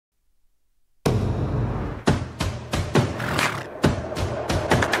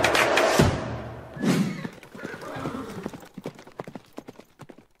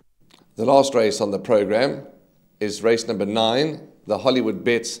The last race on the program is race number 9, the Hollywood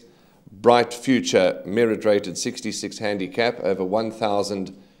Bets Bright Future merit rated 66 handicap over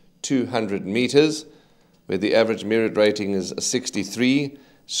 1,200 meters, where the average merit rating is 63.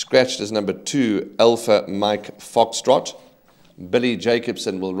 Scratched as number 2, Alpha Mike Foxtrot. Billy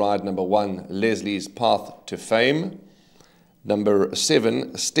Jacobson will ride number 1, Leslie's Path to Fame. Number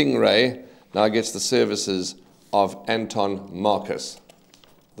 7, Stingray, now gets the services of Anton Marcus.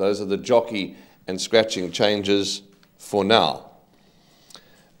 Those are the jockey and scratching changes for now.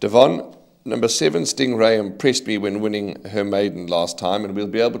 Devon, number 7, Stingray, impressed me when winning her maiden last time, and we'll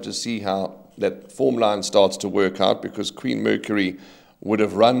be able to see how that form line starts to work out, because Queen Mercury would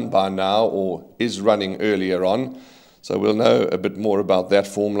have run by now or is running earlier on. So we'll know a bit more about that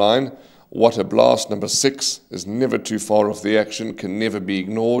form line. What a Blast, number 6, is never too far off the action, can never be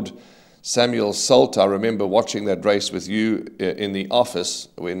ignored. Samuel Salt, I remember watching that race with you in the office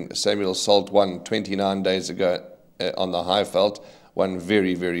when Samuel Salt won 29 days ago on the Highveld, won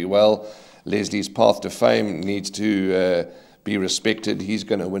very, very well. Leslie's Path to Fame needs to be respected. He's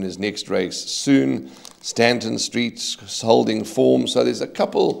going to win his next race soon. Stanton Street's holding form. So there's a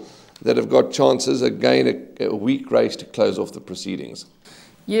couple that have got chances. Again, a weak race to close off the proceedings.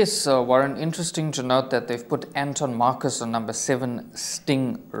 Yes, Warren, interesting to note that they've put Anton Marcus on number 7,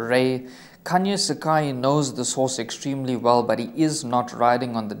 Stingray. Kanye Sakai knows this horse extremely well, but he is not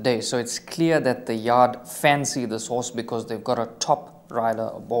riding on the day. So it's clear that the yard fancy this horse because they've got a top rider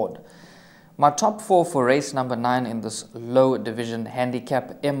aboard. My top 4 for race number 9 in this low division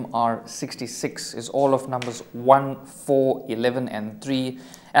handicap MR66 is all of numbers 1, 4, 11 and 3.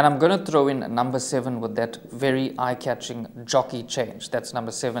 And I'm going to throw in number 7 with that very eye-catching jockey change. That's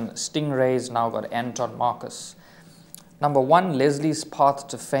number 7, Stingray's now got Anton Marcus. Number 1, Leslie's Path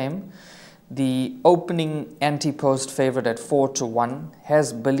to Fame. The opening anti-post favorite at 4-1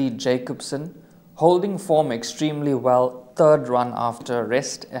 has Billy Jacobson, holding form extremely well, third run after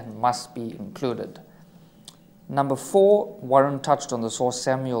rest and must be included. Number 4, Warren touched on this horse,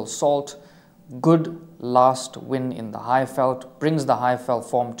 Samuel Salt. Good last win in the Highveld, brings the Highveld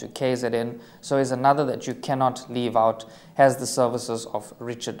form to KZN, so is another that you cannot leave out, has the services of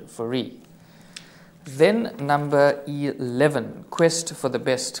Richard Fourie. Then number 11, Quest for the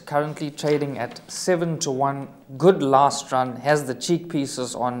Best, currently trading at 7-1, good last run, has the cheek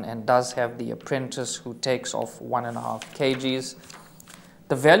pieces on and does have the apprentice who takes off 1.5 kgs.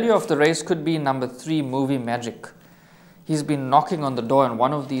 The value of the race could be number 3, Movie Magic. He's been knocking on the door, and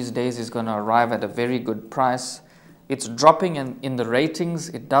one of these days he's going to arrive at a very good price. It's dropping in the ratings.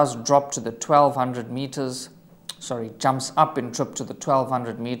 It does drop to the 1,200 meters. Sorry, jumps up in trip to the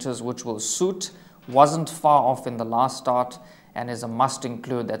 1,200 meters, which will suit. Wasn't far off in the last start and is a must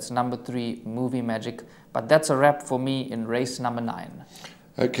include. That's number 3, Movie Magic. But that's a wrap for me in race number 9.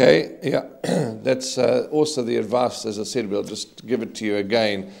 Okay, yeah, that's also the advice. As I said, we'll just give it to you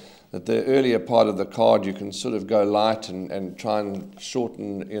again, that the earlier part of the card you can sort of go light and try and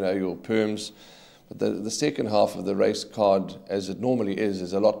shorten, your perms. But the second half of the race card, as it normally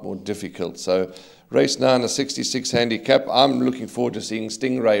is a lot more difficult. So race 9, a 66 handicap. I'm looking forward to seeing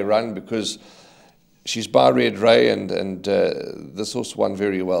Stingray run because she's by Red Ray, and this horse won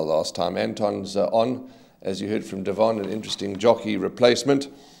very well last time. Anton's on, as you heard from Devon, an interesting jockey replacement.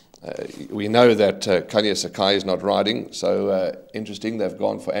 We know that Kanye Sakai is not riding, so interesting. They've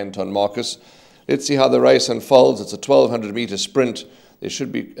gone for Anton Marcus. Let's see how the race unfolds. It's a 1,200 meter sprint. There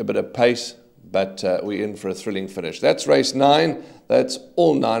should be a bit of pace, but we're in for a thrilling finish. That's race 9. That's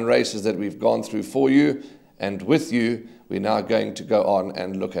all 9 races that we've gone through for you. And with you, we're now going to go on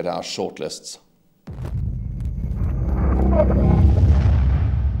and look at our shortlists.